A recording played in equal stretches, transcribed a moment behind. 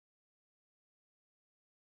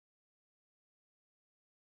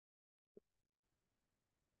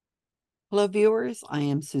Hello, viewers. I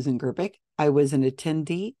am Susan Gerbic. I was an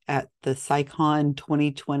attendee at the CSICon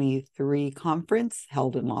 2023 conference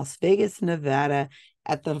held in Las Vegas, Nevada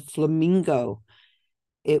at the Flamingo.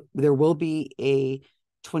 There will be a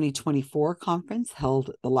 2024 conference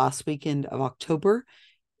held the last weekend of October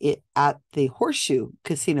at the Horseshoe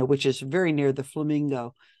Casino, which is very near the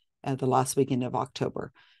Flamingo, at the last weekend of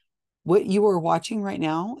October. What you are watching right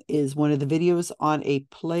now is one of the videos on a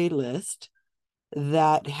playlist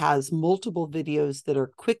that has multiple videos that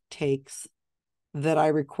are quick takes that I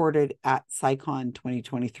recorded at CSICon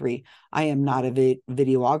 2023. I am not a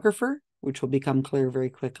videographer, which will become clear very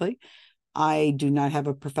quickly. I do not have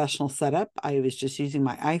a professional setup. I was just using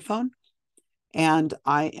my iPhone, and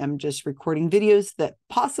I am just recording videos that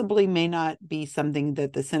possibly may not be something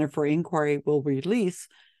that the Center for Inquiry will release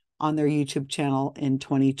on their YouTube channel in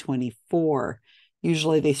 2024.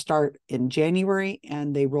 Usually they start in January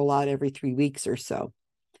and they roll out every 3 weeks or so.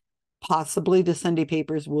 Possibly the Sunday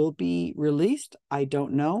papers will be released. I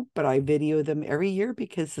don't know, but I video them every year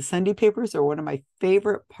because the Sunday papers are one of my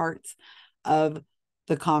favorite parts of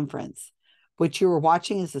the conference. What you are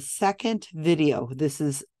watching is the second video. This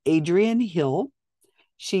is Adrienne Hill.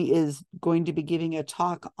 She is going to be giving a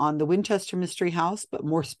talk on the Winchester Mystery House, but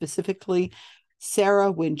more specifically,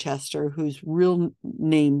 Sarah Winchester, whose real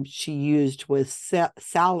name she used was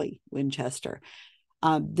Sally Winchester.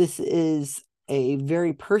 This is a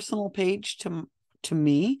very personal page to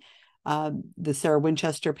me, the Sarah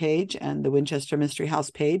Winchester page and the Winchester Mystery House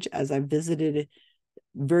page, as I've visited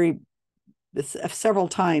several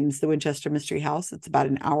times the Winchester Mystery House. It's about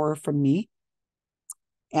an hour from me.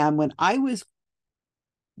 And when I was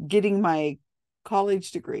getting my college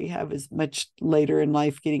degree, I was much later in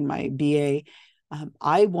life getting my BA.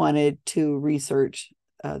 I wanted to research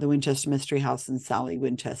the Winchester Mystery House and Sally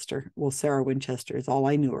Winchester. Well, Sarah Winchester is all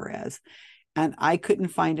I knew her as. And I couldn't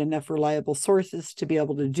find enough reliable sources to be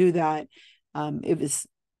able to do that. It was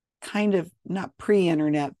kind of not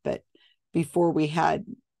pre-internet, but before we had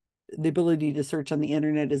the ability to search on the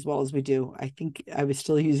internet as well as we do. I think I was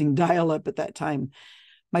still using dial-up at that time.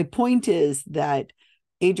 My point is that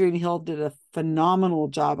Adrienne Hill did a phenomenal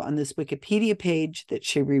job on this Wikipedia page that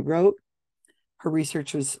she rewrote. Her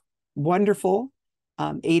research was wonderful,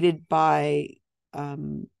 aided by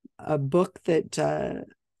a book that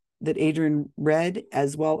Adrienne read,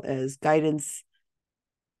 as well as guidance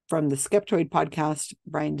from the Skeptoid podcast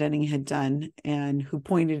Brian Dunning had done, and who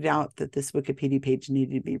pointed out that this Wikipedia page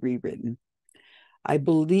needed to be rewritten. I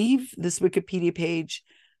believe this Wikipedia page,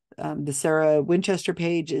 the Sarah Winchester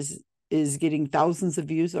page, is getting thousands of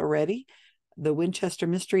views already. The Winchester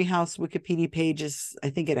Mystery House Wikipedia page is, I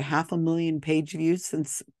think, at 500,000 page views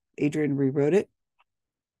since Adrienne rewrote it.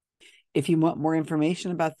 If you want more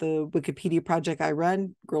information about the Wikipedia project I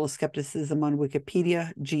run, Guerrilla Skepticism on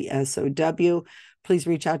Wikipedia, GSOW, please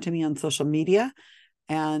reach out to me on social media,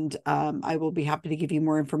 and I will be happy to give you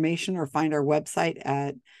more information, or find our website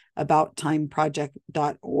at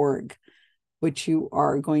abouttimeproject.org. What you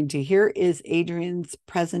are going to hear is Adrienne's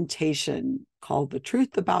presentation called The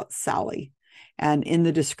Truth About Sally. And in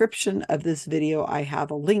the description of this video, I have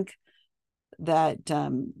a link that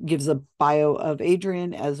gives a bio of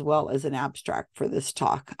Adrienne as well as an abstract for this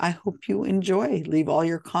talk. I hope you enjoy. Leave all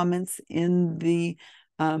your comments in the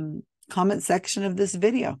comment section of this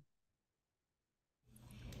video.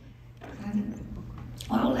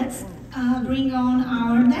 Well, let's bring on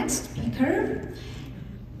our next speaker.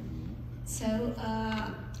 So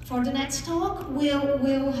for the next talk,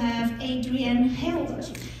 we'll have Adrienne Hill.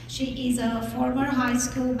 She is a former high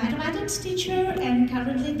school mathematics teacher and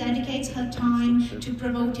currently dedicates her time to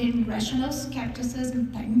promoting rational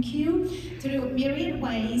skepticism, thank you, through myriad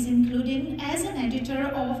ways, including as an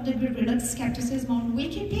editor of the Guerrilla Skepticism on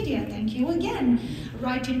Wikipedia, thank you again,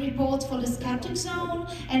 writing reports for the Skeptic Zone,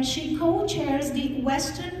 and she co-chairs the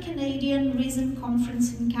Western Canadian Reason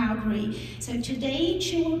Conference in Calgary. So today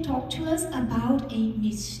she will talk to us about a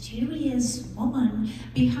mysterious woman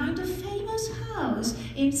behind a famous house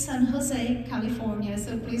in San Jose, California.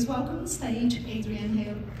 So please welcome on stage Adrienne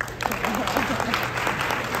Hill.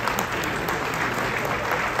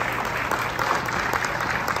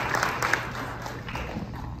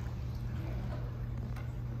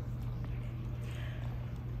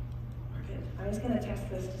 I'm just going to test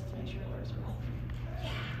this just to make sure it works. Yeah,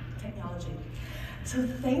 technology. So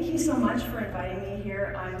thank you so much for inviting me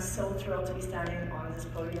here. I'm so thrilled to be standing on this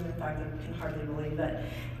podium. In fact, I can hardly believe it.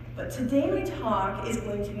 But today my talk is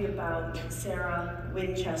going to be about Sarah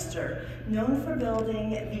Winchester, known for building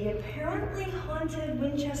the apparently haunted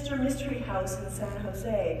Winchester Mystery House in San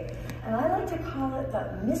Jose. And I like to call it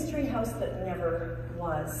the mystery house that never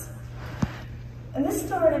was. And this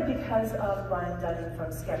started because of Brian Dunning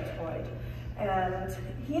from Skeptoid. And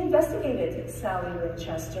he investigated Sally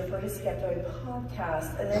Winchester for his Skeptoid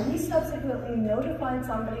podcast, and then he subsequently notified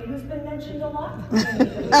somebody who's been mentioned a lot. I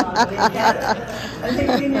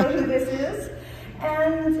think we know who this is.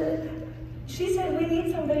 And she said, we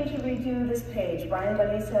need somebody to redo this page. Brian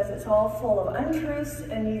Dunning says it's all full of untruths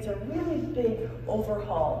and needs a really big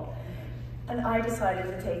overhaul. And I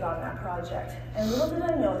decided to take on that project. And little did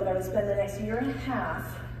I know that I would spend the next year and a half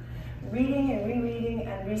reading and rereading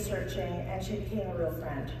and researching, and she became a real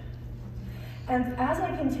friend. And as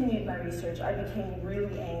I continued my research, I became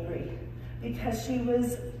really angry because she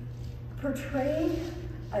was portrayed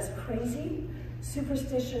as crazy,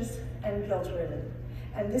 superstitious, and guilt-ridden.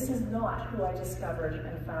 And this is not who I discovered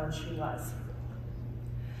and found she was.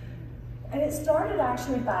 And it started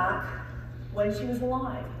actually back when she was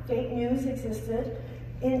alive. Fake news existed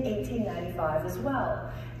in 1895 as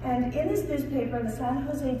well. And in this newspaper, in the San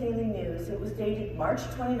Jose Daily News, it was dated March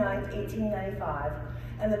 29, 1895,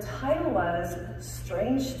 and the title was,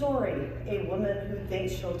 "Strange Story, a Woman Who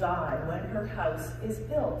Thinks She'll Die When Her House is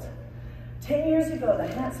Built." 10 years ago, the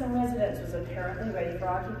handsome residence was apparently ready for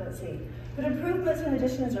occupancy, but improvements and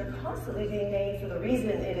additions are constantly being made for the reason,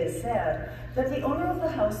 it is said, that the owner of the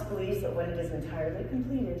house believes that when it is entirely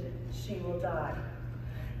completed, she will die.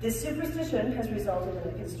 This superstition has resulted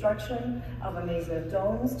in the construction of a maze of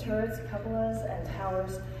domes, turrets, cupolas, and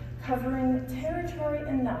towers covering territory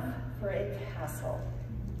enough for a castle.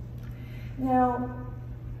 Now,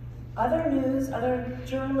 other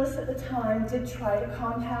journalists at the time did try to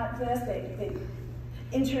combat this. They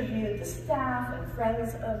interviewed the staff and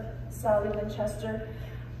friends of Sally Winchester.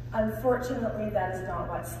 Unfortunately, that is not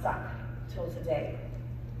what stuck till today.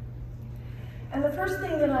 And the first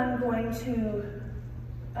thing that I'm going to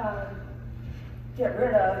get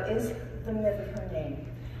rid of is the myth of her name.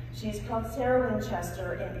 She's called Sarah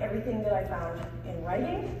Winchester in everything that I found in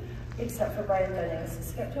writing, except for Brian Dunning's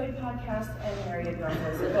Skeptoid podcast and Mary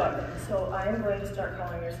Adrienne's book. So I'm going to start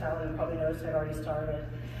calling her Sally. You probably noticed I've already started.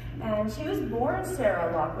 And she was born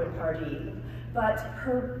Sarah Lockwood Pardee, but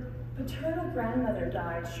her paternal grandmother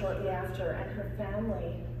died shortly after, and her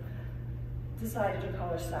family decided to call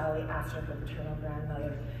her Sally after her paternal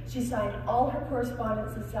grandmother. She signed all her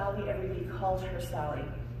correspondence with Sally. Everybody called her Sally.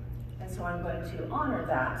 And so I'm going to honor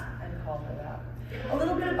that and call her that. A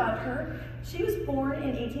little bit about her. She was born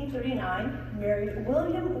in 1839, married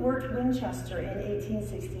William Wirt Winchester in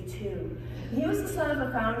 1862. He was the son of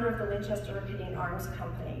a founder of the Winchester Repeating Arms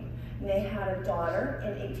Company. And they had a daughter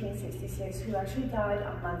in 1866 who actually died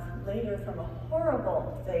a month later from a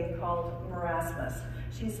horrible thing called marasmus.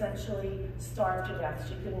 She essentially starved to death.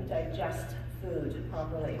 She couldn't digest food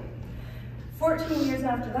properly. 14 years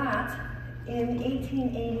after that, in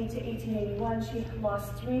 1880 to 1881, she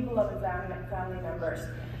lost 3 beloved family members.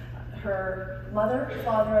 Her mother,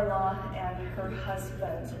 father-in-law, and her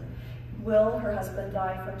husband. Will, her husband,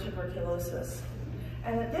 died from tuberculosis.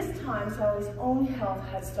 And at this time, Sally's own health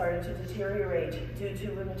had started to deteriorate due to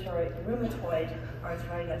rheumatoid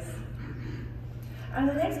arthritis. And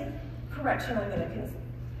the next correction I'm going to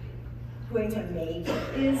make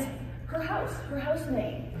is her house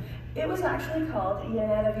name. It was actually called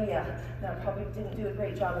Llanera Villa. Now, I probably didn't do a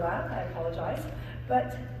great job of that, I apologize,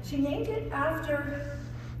 but she named it after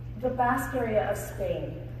the Basque area of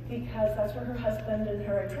Spain, because that's where her husband and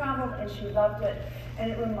her had traveled, and she loved it,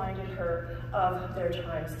 and it reminded her of their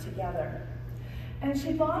times together. And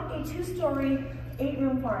she bought a 2-story,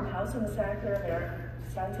 8-room farmhouse in the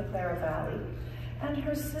Santa Clara Valley, and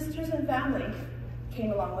her sisters and family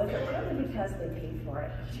came along with her, partly because they paid for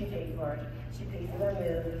it. She paid for it. She paid for their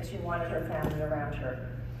move, and she wanted her family around her.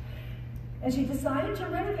 And she decided to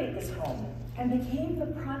renovate this home and became the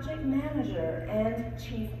project manager and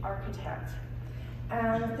chief architect.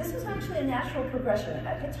 And this was actually a natural progression.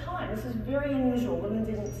 At the time, this was very unusual. Women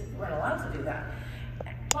weren't allowed to do that.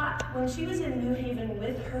 But when she was in New Haven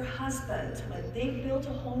with her husband, when they built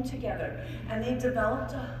a home together, and they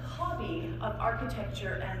developed a hobby of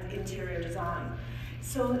architecture and interior design.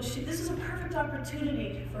 So this was a perfect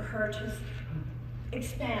opportunity for her to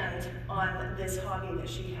expand on this hobby that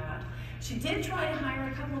she had. She did try to hire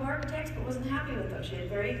a couple of architects, but wasn't happy with them. She had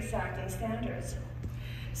very exacting standards.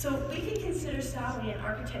 So we can consider Sally an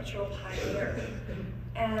architectural pioneer.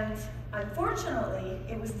 And unfortunately,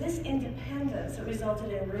 it was this independence that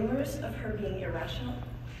resulted in rumors of her being irrational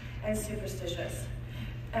and superstitious.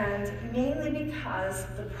 And mainly because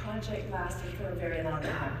the project lasted for a very long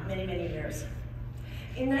time, many, many years.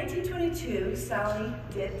 In 1922, Sally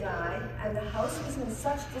did die, and the house was in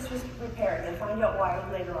such disrepair, you'll find out why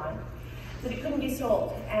later on, that it couldn't be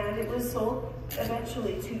sold. And it was sold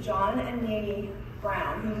eventually to John and Mamie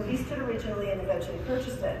Brown, who leased it originally and eventually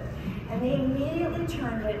purchased it. And they immediately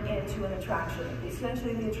turned it into an attraction.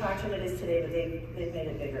 Essentially the attraction it is today, but they've made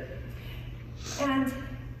it bigger. And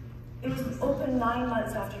it was open 9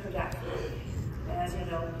 months after her death. And as you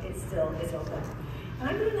know, it still is open. And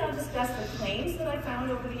I'm going to now discuss the claims that I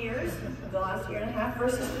found over the years, the last year and a half,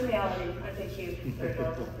 versus the reality. Aren't they cute? They're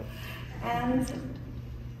adorable. And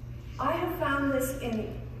I have found this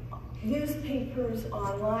in newspapers,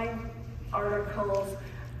 online articles,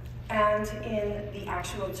 and in the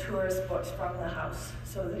actual tourist books from the house.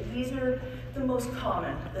 So these are the most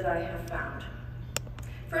common that I have found.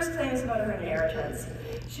 First claim is about her inheritance.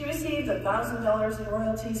 She received $1,000 in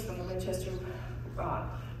royalties from the Winchester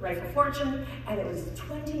rifle fortune, and it was a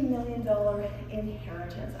 $20 million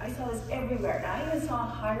inheritance. I saw this everywhere, and I even saw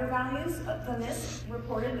higher values than this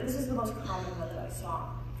reported, but this is the most common one that I saw.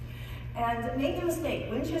 And make no mistake,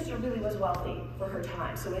 Winchester really was wealthy for her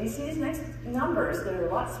time. So when you see these next numbers, they're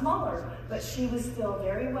a lot smaller, but she was still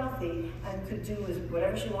very wealthy and could do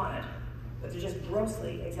whatever she wanted, but they're just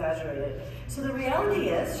grossly exaggerated. So the reality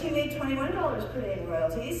is she made $21 per day in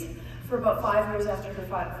royalties for about 5 years after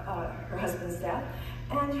her husband's death,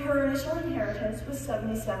 and her initial inheritance was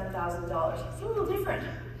 $77,000. It's a little different.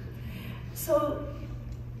 So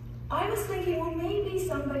I was thinking, well, maybe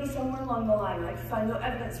somebody somewhere along the line, I could find no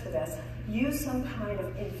evidence for this, used some kind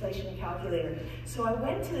of inflation calculator. So I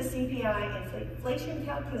went to the CPI inflation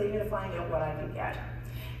calculator to find out what I could get.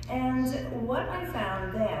 And what I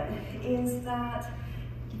found then is that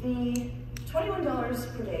the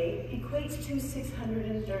 $21 per day equates to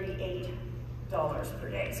 $638 per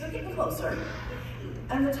day. So we're getting closer.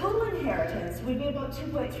 And the total inheritance would be about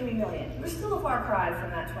 $2.3 million. We're still a far cry from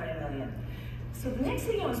that $20 million. So the next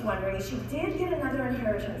thing I was wondering is she did get another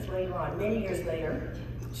inheritance later on, many years later.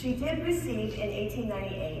 She did receive in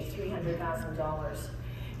 1898 $300,000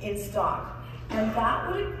 in stock. And that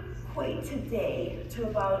would equate today to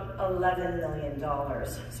about $11 million.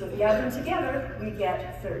 So if you add them together, we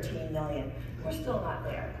get $13 million. We're still not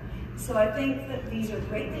there. So I think that these are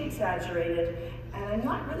greatly exaggerated, and I'm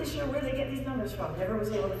not really sure where they get these numbers from. Never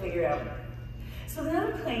was able to figure it out. So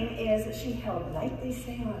another claim is that she held nightly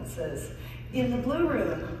seances in the Blue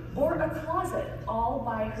Room or a closet all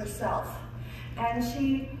by herself. And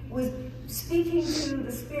she was speaking to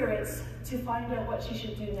the spirits to find out what she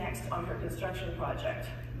should do next on her construction project.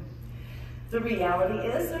 The reality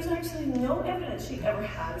is there's actually no evidence she ever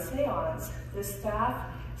had a seance. The staff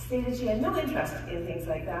stated she had no interest in things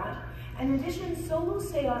like that. And in addition, solo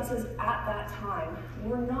seances at that time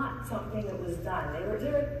were not something that was done. They were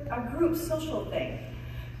a group social thing.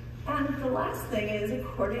 And the last thing is,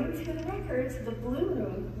 according to the records, the Blue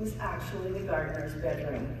Room was actually the gardener's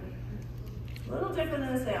bedroom. A little different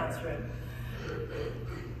than a seance room.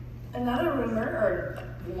 Another rumor, or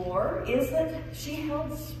lore, is that she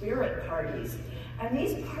held spirit parties. And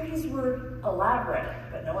these parties were elaborate,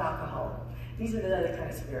 but no alcohol. These are the other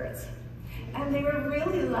kind of spirits. And they were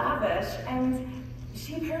really lavish, and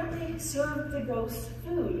she apparently served the ghosts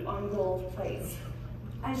food on gold plates.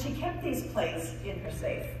 And she kept these plates in her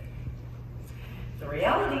safe. The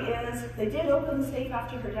reality is, they did open the safe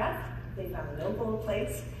after her death. They found no gold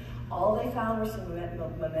plates. All they found were some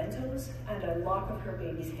mementos and a lock of her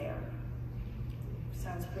baby's hair.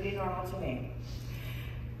 Sounds pretty normal to me.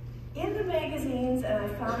 In the magazines, and I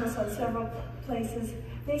found this on several places,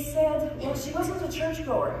 they said, well, she wasn't a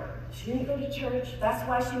churchgoer. She didn't go to church. That's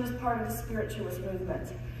why she was part of the spiritualist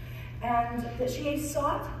movement. And that she had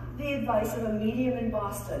sought the advice of a medium in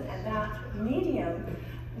Boston, and that medium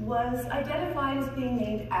was identified as being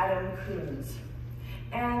named Adam Coons.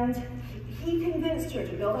 And he convinced her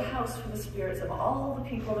to build a house for the spirits of all the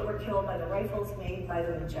people that were killed by the rifles made by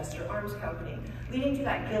the Winchester Arms Company, leading to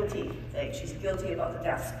that guilty thing. She's guilty about the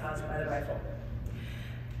deaths caused by the rifle.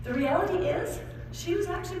 The reality is, she was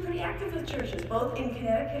actually pretty active with churches, both in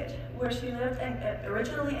Connecticut, where she lived, and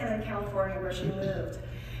originally, and in California, where she moved.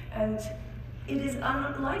 And it is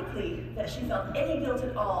unlikely that she felt any guilt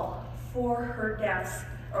at all for her deaths,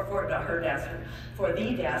 or for not her deaths, for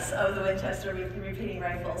the deaths of the Winchester repeating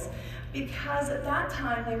rifles, because at that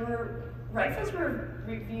time rifles were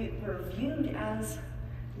viewed as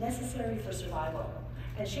necessary for survival.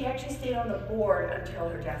 And she actually stayed on the board until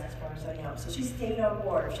her death, as far as I know. So she stayed on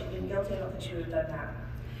board. If she'd been guilty, I don't think she would have done that.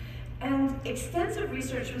 And extensive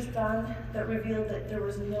research was done that revealed that there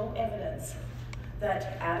was no evidence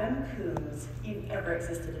that Adam Coons ever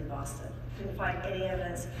existed in Boston. Couldn't find any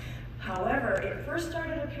evidence. However, it first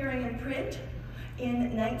started appearing in print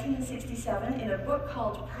in 1967 in a book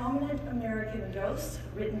called Prominent American Ghosts,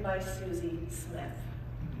 written by Susie Smith.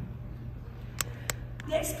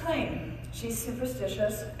 Next claim, she's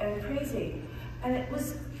superstitious and crazy. And it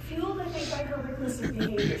was fueled, I think, by her reclusive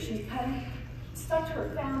behavior. She kind of stuck to her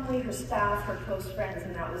family, her staff, her close friends,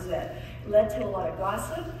 and that was it. It led to a lot of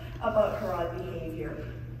gossip about her odd behavior.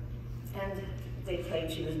 And they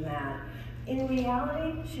claimed she was mad. In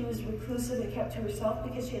reality, she was reclusive and kept to herself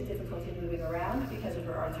because she had difficulty moving around because of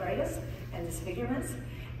her arthritis and disfigurements.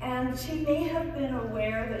 And she may have been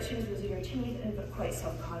aware that she was losing her teeth and but quite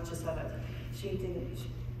self-conscious of it. She didn't,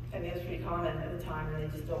 I mean, it was pretty common at the time, and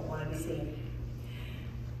they just don't want to be seen.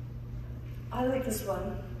 I like this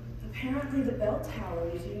one. Apparently the bell tower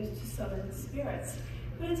was used to summon spirits,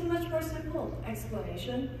 but it's a much more simple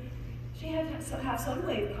explanation. She had to have some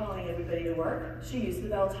way of calling everybody to work. She used the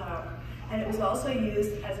bell tower. And it was also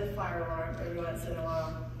used as a fire alarm every once in a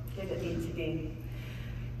while, if it needed to be.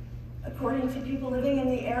 According to people living in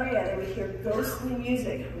the area, they would hear ghostly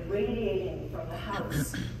music radiating from the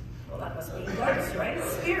house. Well, that must mean ghosts, right?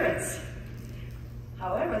 Spirits.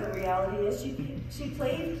 However, the reality is she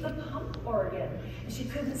played the pump organ, and she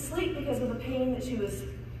couldn't sleep because of the pain that she was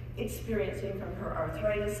experiencing from her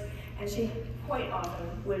arthritis, and she quite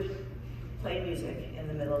often would play music in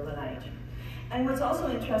the middle of the night. And what's also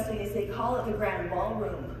interesting is they call it the Grand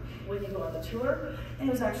Ballroom when you go on the tour, and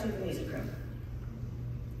it was actually the music room.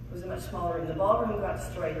 It was a much smaller room. The ballroom got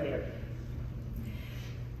destroyed later.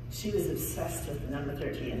 She was obsessed with the number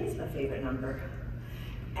 13. It's my favorite number.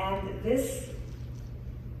 And these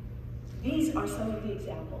are some of the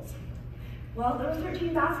examples. Well, there were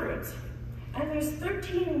 13 bathrooms, and there's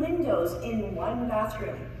 13 windows in one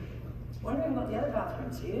bathroom. Wondering about the other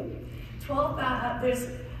bathrooms, you? There's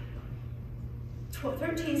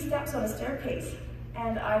 13 steps on a staircase,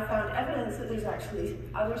 and I found evidence that there's actually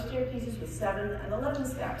other staircases with 7 and 11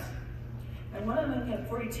 steps. And one of them had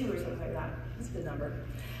 42 or something like that. That's a good number.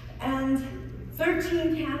 And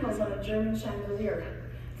 13 candles on a German chandelier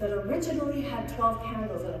that originally had 12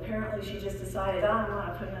 candles, and apparently she just decided, I don't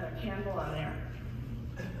want to put another candle on there.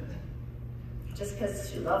 Just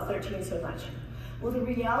because she loved 13 so much. Well, the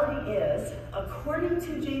reality is, according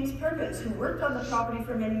to James Perkins, who worked on the property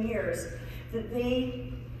for many years, that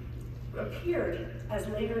they appeared as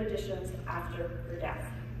later additions after her death.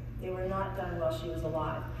 They were not done while she was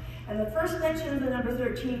alive. And the first mention of the number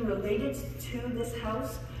 13 related to this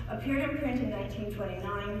house appeared in print in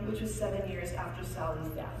 1929, which was 7 years after Sally's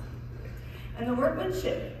death. And the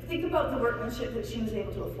workmanship, think about the workmanship that she was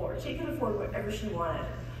able to afford. She could afford whatever she wanted.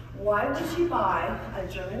 Why would she buy a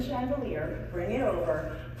German chandelier, bring it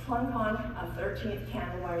over, plunk on a 13th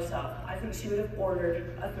candle by herself? I think she would have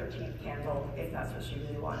ordered a 13th candle if that's what she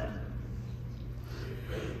really wanted.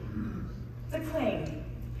 The claim.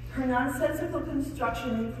 Her nonsensical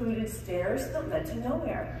construction included stairs that led to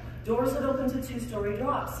nowhere, doors that opened to 2-story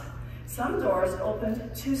drops. Some doors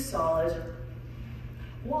opened to solid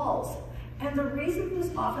walls. And the reason was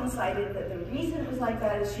often cited that the reason it was like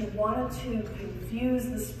that is she wanted to confuse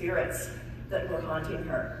the spirits that were haunting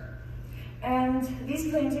her. And these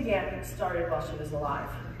claims, again, started while she was alive.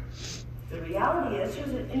 The reality is she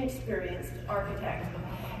was an inexperienced architect,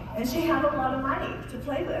 and she had a lot of money to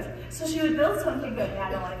play with. So she would build something good, and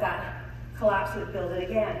I don't like that, collapse it, build it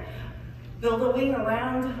again. Build a wing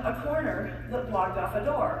around a corner that blocked off a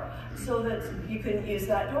door so that you couldn't use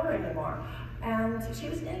that door anymore. And she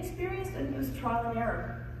was inexperienced, and it was trial and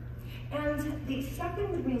error. And the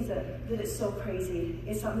second reason that it's so crazy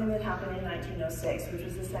is something that happened in 1906, which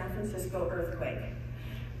was the San Francisco earthquake.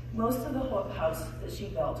 Most of the house that she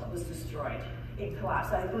built was destroyed. It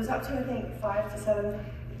collapsed. It was up to, I think, 5 to 7,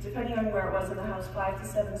 depending on where it was in the house, 5 to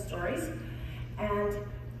 7 stories. And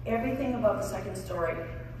everything above the second story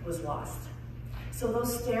was lost. So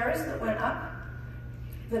those stairs that went up,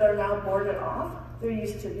 that are now boarded off, there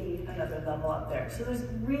used to be another level up there. So there's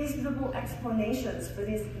reasonable explanations for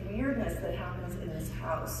this weirdness that happens in this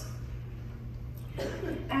house.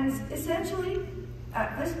 And essentially,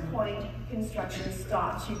 at this point, construction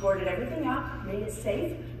stopped. She boarded everything up, made it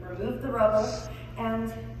safe, removed the rubble,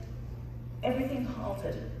 and everything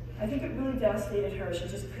halted. I think it really devastated her. She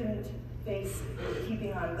just couldn't face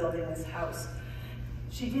keeping on building this house.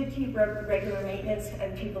 She did keep regular maintenance,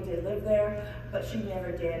 and people did live there, but she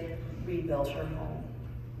never did rebuild her home.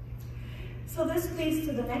 So this leads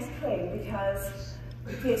to the next claim, because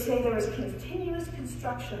they say there was continuous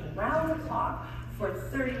construction round the clock for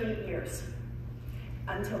 38 years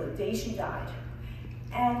until the day she died.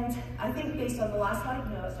 And I think based on the last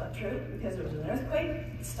slide, no, it's not true, because there was an earthquake,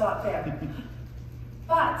 it stopped there.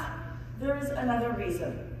 But there is another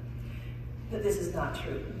reason that this is not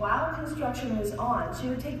true. While construction was on, she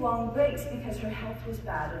would take long breaks because her health was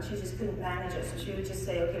bad and she just couldn't manage it. So she would just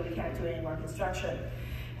say, okay, we can't do any more construction.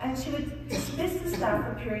 And she would dismiss the staff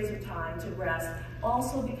for periods of time to rest,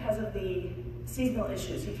 also because of the seasonal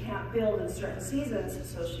issues. You can't build in certain seasons,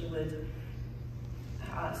 so she would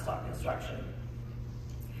stop construction.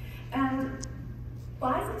 And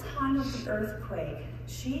by the time of the earthquake,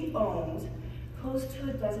 she owned close to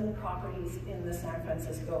a dozen properties in the San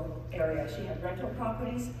Francisco area. She had rental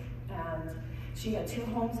properties, and she had 2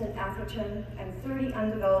 homes in Atherton and 30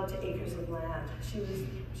 undeveloped acres of land.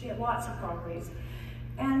 She had lots of properties.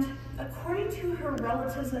 And according to her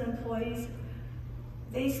relatives and employees,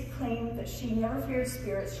 they claimed that she never feared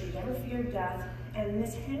spirits, she never feared death, and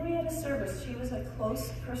Miss Henrietta Service, she was a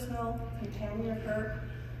close personal companion of her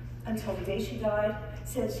until the day she died,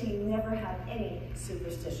 said she never had any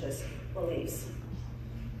superstitious beliefs.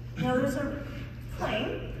 Now there's a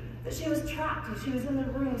claim that she was trapped and she was in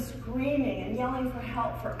the room screaming and yelling for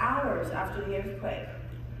help for hours after the earthquake.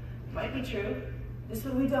 Might be true. This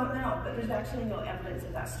one we don't know, but there's actually no evidence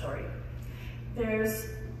of that story. There's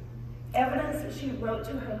evidence that she wrote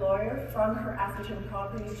to her lawyer from her Atherton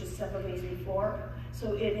properties just several days before.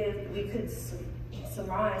 So we could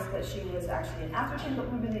surmise that she was actually in Atherton, but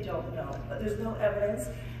we really don't know. But there's no evidence.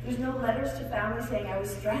 There's no letters to family saying, I was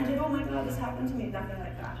stranded, oh my God, this happened to me, nothing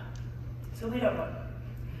like that. So we don't know.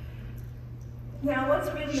 Now, what's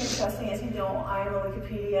really interesting, as you know, I am a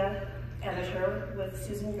Wikipedia editor with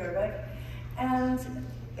Susan Gerbic, and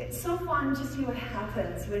it's so fun to see what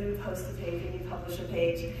happens when you post a page and you publish a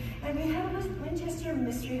page. And we had a Winchester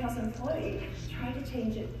Mystery House employee try to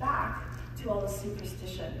change it back to all the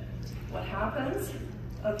superstition. What happens?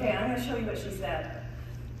 Okay, I'm going to show you what she said.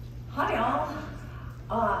 Hi all.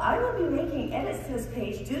 I will be making edits to this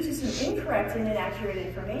page due to some incorrect and inaccurate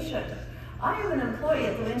information. I am an employee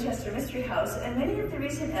at the Winchester Mystery House, and many of the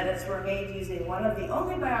recent edits were made using one of the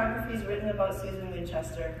only biographies written about Susan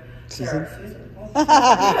Winchester. Susan. The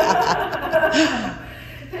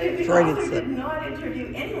author did not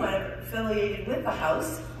interview anyone affiliated with the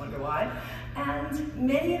house, wonder why, and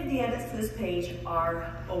many of the edits to this page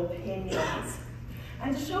are opinions.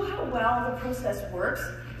 And to show how well the process works,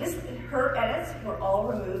 her edits were all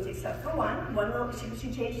removed except for one.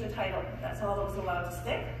 She changed the title. That's all that was allowed to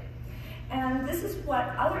stick. And this is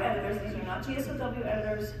what other editors, these are not GSOW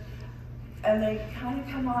editors, and they kind of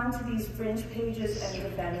come on to these fringe pages and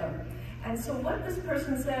defend them. And so what this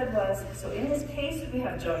person said was, so in this case, we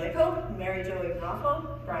have Joe Nickel, Mary Jo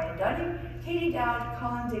Ignoffo, Brian Dunning, Katie Dowd,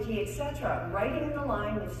 Colin Dickey, etc., writing in the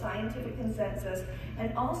line with scientific consensus,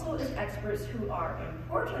 and also as experts who are,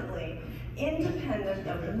 importantly, independent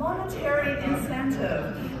of the monetary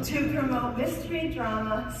incentive to promote mystery,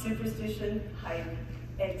 drama, superstition, hype,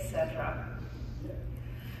 etc.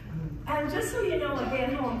 And just so you know,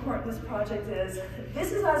 again, how important this project is,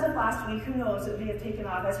 this is as of last week. Who knows, it may have taken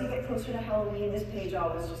off. As we get closer to Halloween, this page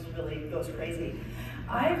always just really goes crazy.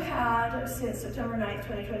 I've had, since September 9th,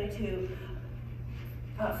 2022,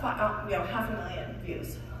 500,000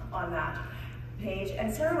 views on that page.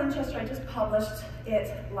 And Sarah Winchester, I just published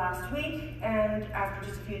it last week, and after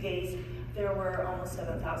just a few days, there were almost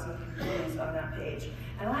 7,000 views on that page.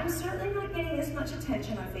 And I'm certainly not getting as much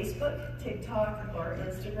attention on Facebook, TikTok, or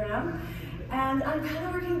Instagram. And I'm kind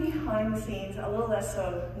of working behind the scenes, a little less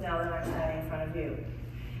so now that I'm standing in front of you.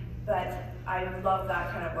 But I love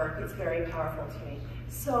that kind of work. It's very powerful to me.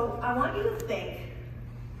 So I want you to think,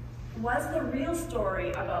 was the real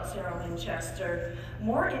story about Sarah Winchester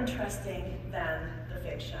more interesting than the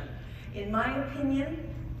fiction? In my opinion,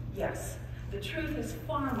 yes. The truth is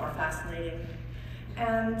far more fascinating.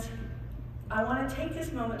 And I want to take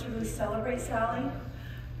this moment to really celebrate Sally.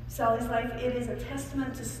 Sally's life, it is a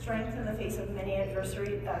testament to strength in the face of many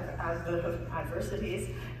adversities,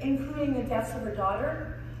 including the deaths of her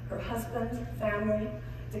daughter, her husband, family,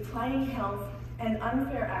 declining health, and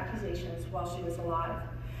unfair accusations while she was alive.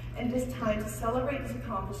 And it is time to celebrate these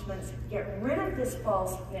accomplishments, get rid of this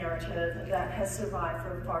false narrative that has survived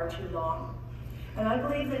for far too long. And I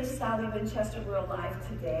believe that if Sally Winchester were alive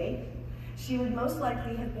today, she would most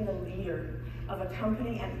likely have been a leader of a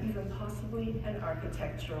company and even possibly an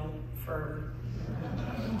architectural firm.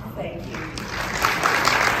 Thank you.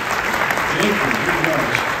 Thank you very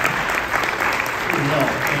much. Good help.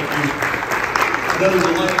 Thank you. That was a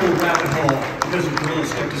delightful rabbit hole because of guerrilla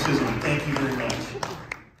skepticism. Thank you very much.